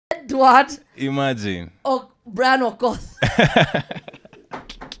Edward. Imagine. Or Brian Okoth.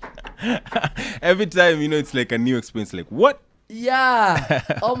 Every time, it's like a new experience. Like, what? Yeah.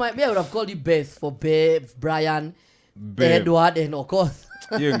 Oh my, I would have called you Beth for Bev, Brian, Edward, and Okoth.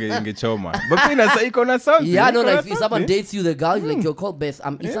 You get choma. But iko something. Yeah, no, like if someone dates you, the girl, you're like, you're called Beth.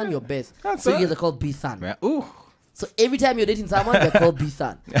 I'm Ethan, you're Beth. So you guys are called B-San. Yeah. Ooh. So every time you're dating someone, they're called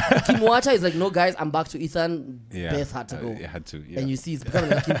B-San. Kimwacha is like, no guys, I'm back to Ethan. Yeah. Beth had to go. Had to, yeah. And you see, it's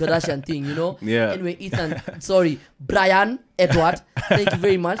becoming like a Kim Kardashian thing, Yeah. Anyway, Brian Edward. Thank you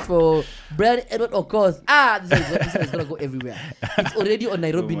very much for Brian Edward Okoth. This one is going to go everywhere. It's already on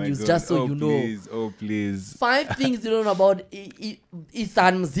Nairobi News, God. Just so you know. Please, please. 5 things you don't know about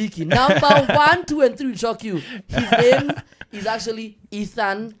Ethan Muziki. Number 1, 2, and 3 will shock you. His name is actually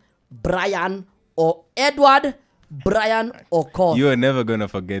Ethan Brian or Edward Brian Okoth. You are never gonna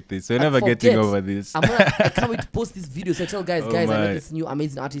forget this. You're never getting over this. I can't wait to post this video. So I tell guys, I met this new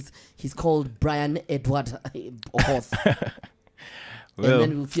amazing artist. He's called Brian Edward Okoth. Well, and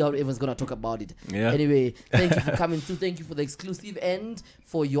then we'll see how everyone's gonna talk about it. Yeah. Anyway, thank you for coming through. Thank you for the exclusive and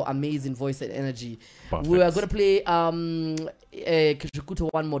for your amazing voice and energy. Perfect. We are gonna play Kishukuto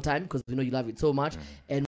one more time because we know you love it so much. And